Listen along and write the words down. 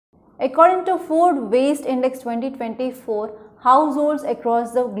According to Food Waste Index 2024, households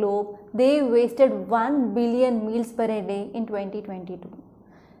across the globe, they wasted 1 billion meals per day in 2022.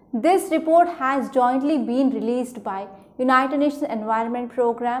 This report has jointly been released by United Nations Environment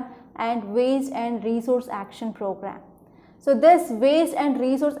Programme and Waste and Resource Action Programme. So this Waste and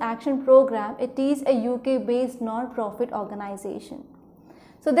Resource Action Programme, it is a UK-based non-profit organization.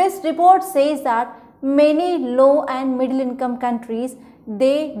 So this report says that many low and middle income countries,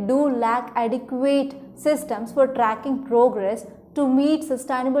 they do lack adequate systems for tracking progress to meet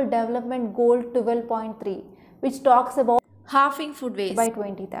Sustainable Development Goal 12.3, which talks about halving food waste by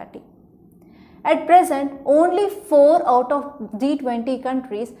 2030. At present, only 4 out of G20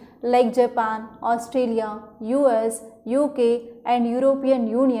 countries like Japan, Australia, US, UK and European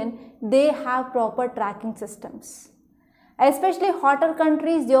Union, they have proper tracking systems. Especially hotter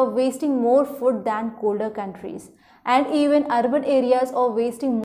countries, they are wasting more food than colder countries, and even urban areas are wasting more